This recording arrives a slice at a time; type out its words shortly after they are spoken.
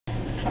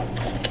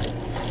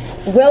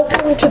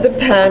Welcome to the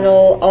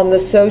panel on the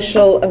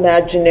social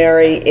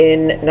imaginary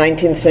in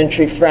 19th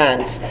century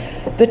France.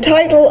 The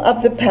title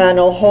of the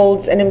panel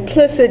holds an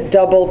implicit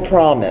double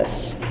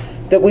promise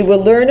that we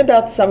will learn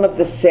about some of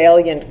the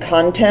salient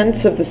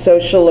contents of the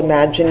social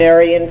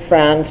imaginary in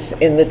France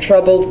in the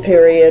troubled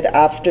period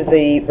after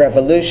the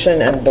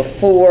Revolution and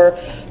before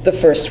the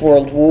First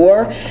World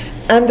War,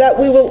 and that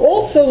we will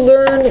also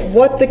learn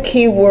what the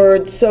key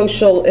word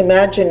social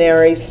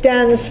imaginary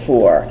stands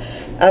for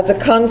as a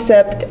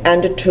concept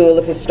and a tool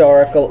of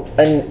historical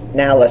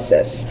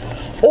analysis.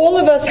 All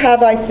of us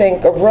have, I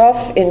think, a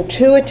rough,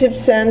 intuitive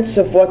sense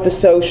of what the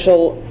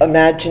social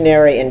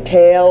imaginary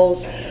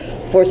entails.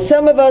 For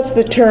some of us,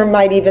 the term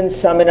might even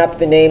summon up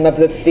the name of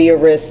the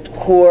theorist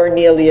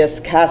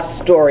Cornelius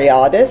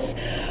Castoriadis.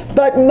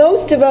 But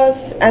most of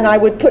us, and I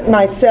would put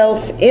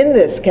myself in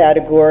this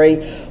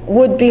category,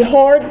 would be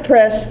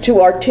hard-pressed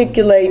to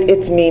articulate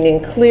its meaning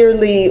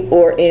clearly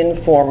or in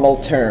formal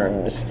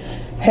terms.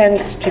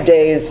 Hence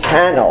today's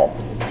panel.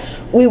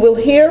 We will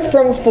hear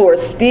from 4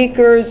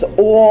 speakers,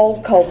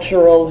 all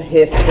cultural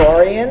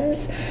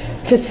historians.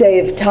 To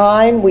save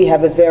time, we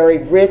have a very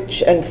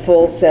rich and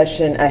full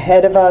session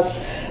ahead of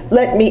us.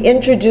 Let me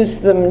introduce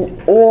them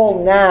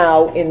all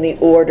now in the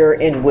order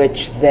in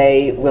which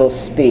they will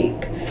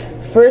speak.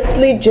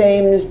 Firstly,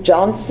 James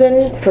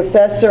Johnson,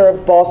 professor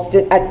of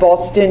at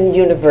Boston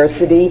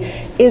University,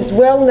 is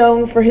well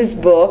known for his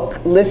book,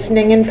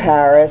 Listening in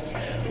Paris,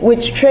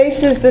 which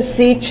traces the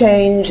sea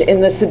change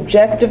in the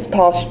subjective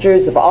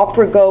postures of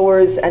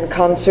opera-goers and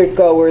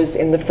concert-goers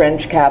in the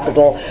French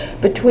capital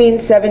between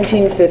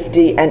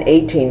 1750 and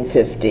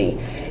 1850.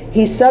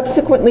 He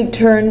subsequently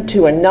turned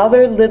to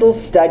another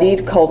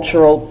little-studied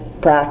cultural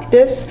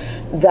practice,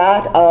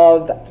 that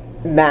of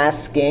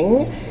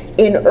masking,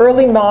 in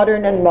early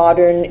modern and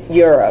modern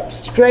Europe,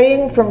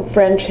 straying from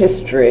French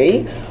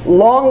history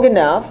long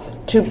enough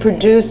to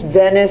produce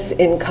Venice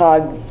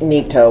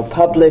Incognito,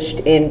 published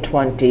in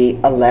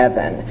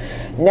 2011.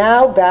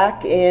 Now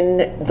back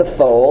in the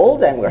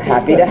fold, and we're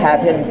happy to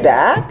have him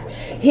back,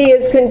 he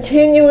is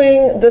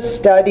continuing the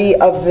study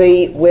of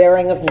the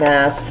wearing of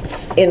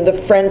masks in the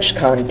French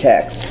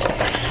context,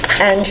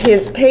 and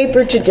his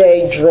paper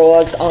today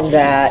draws on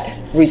that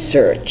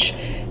research.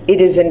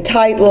 It is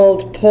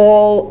entitled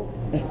Paul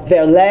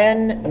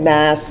Verlaine,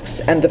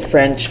 Masks and the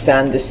French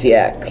Fin de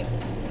Siècle.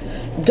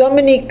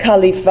 Dominique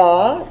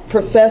Khalifa,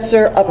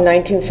 professor of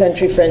 19th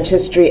century French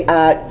history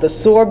at the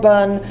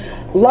Sorbonne,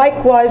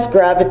 likewise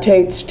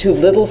gravitates to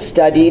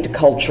little-studied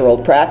cultural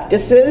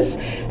practices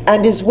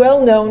and is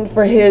well known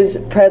for his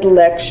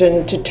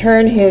predilection to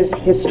turn his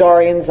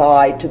historian's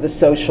eye to the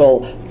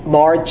social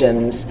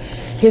margins.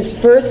 His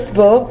first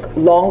book,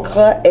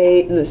 L'encre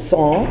et le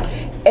sang,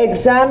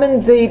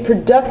 examined the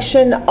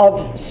production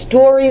of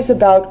stories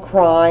about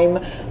crime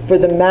for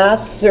the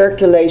mass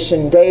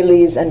circulation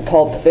dailies and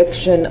pulp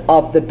fiction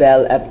of the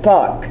Belle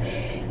Époque.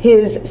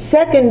 His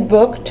second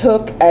book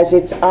took as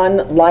its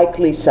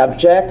unlikely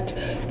subject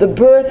the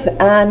birth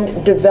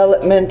and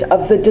development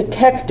of the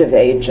detective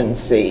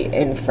agency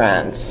in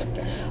France.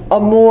 A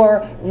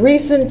more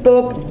recent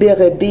book,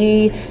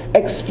 Biribi,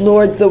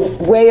 explored the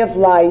way of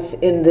life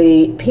in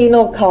the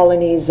penal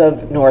colonies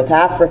of North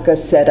Africa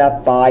set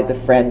up by the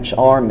French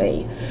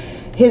army.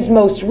 His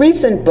most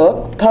recent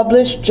book,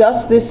 published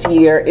just this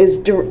year, is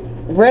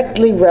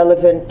directly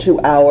relevant to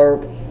our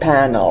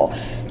panel.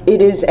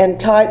 It is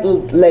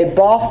entitled Les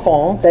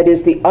Bas-fonds, that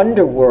is the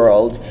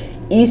underworld,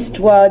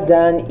 Histoire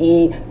d'un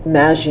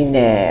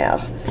imaginaire.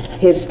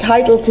 His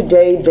paper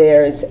today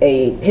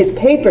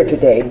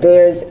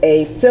bears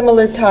a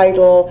similar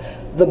title,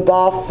 The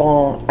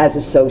Bas-fonds as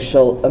a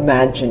Social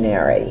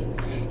Imaginary.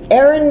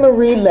 Erin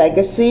Marie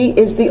Legacy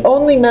is the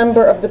only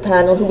member of the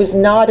panel who is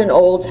not an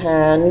old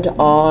hand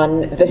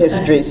on the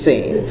history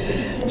scene.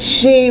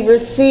 She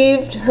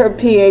received her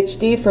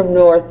PhD from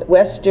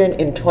Northwestern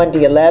in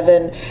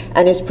 2011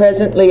 and is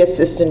presently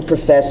assistant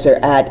professor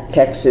at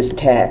Texas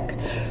Tech.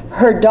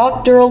 Her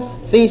doctoral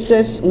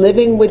thesis,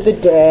 Living with the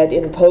Dead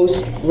in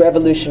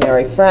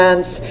Post-Revolutionary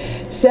France,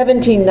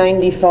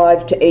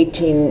 1795 to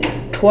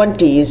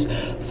 1820s,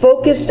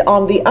 focused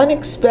on the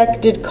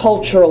unexpected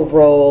cultural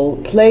role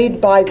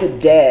played by the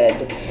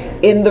dead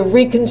in the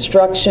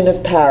reconstruction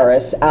of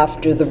Paris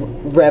after the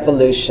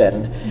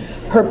Revolution.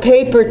 Her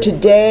paper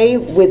today,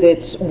 with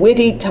its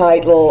witty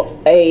title,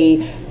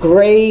 A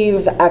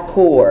Grave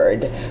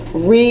Accord,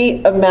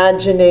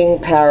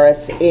 Reimagining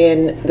Paris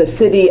in the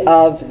City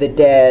of the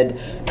Dead,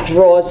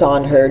 draws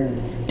on her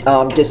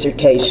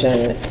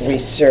dissertation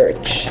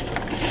research.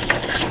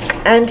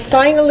 And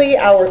finally,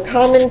 our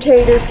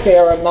commentator,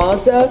 Sarah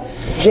Mazza,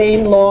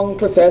 Jane Long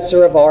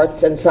Professor of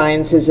Arts and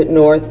Sciences at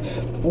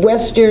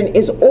Northwestern,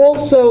 is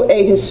also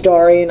a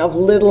historian of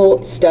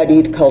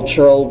little-studied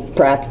cultural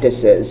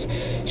practices.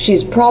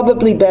 She's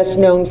probably best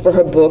known for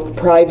her book,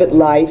 Private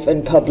Life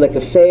and Public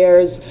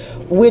Affairs,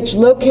 which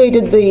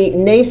located the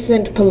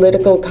nascent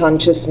political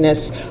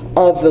consciousness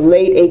of the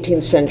late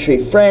 18th century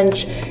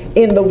French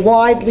in the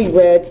widely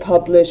read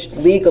published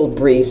legal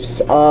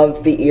briefs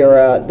of the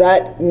era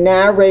that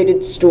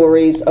narrated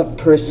stories of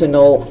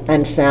personal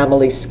and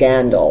family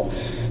scandal,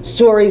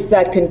 stories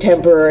that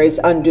contemporaries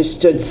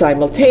understood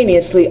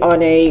simultaneously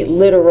on a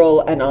literal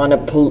and on a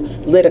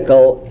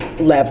political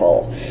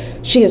level.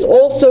 She has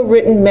also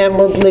written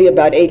memorably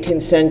about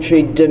 18th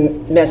century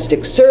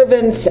domestic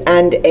servants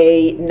and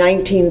a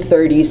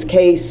 1930s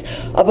case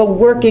of a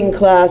working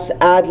class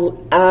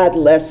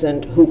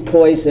adolescent who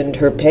poisoned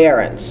her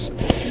parents.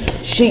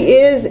 She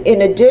is,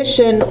 in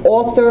addition,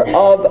 author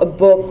of a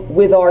book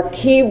with our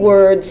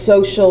keyword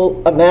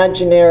social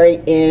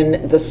imaginary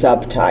in the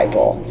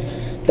subtitle.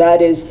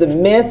 That is The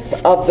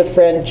Myth of the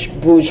French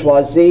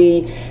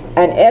Bourgeoisie,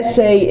 an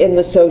essay in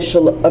the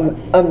social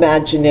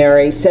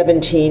imaginary,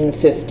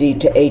 1750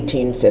 to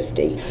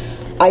 1850.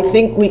 I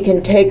think we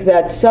can take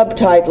that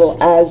subtitle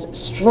as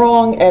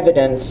strong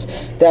evidence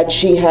that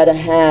she had a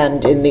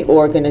hand in the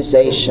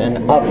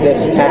organization of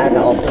this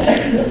panel.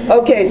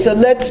 Okay, so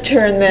let's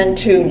turn then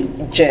to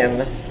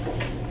Jim.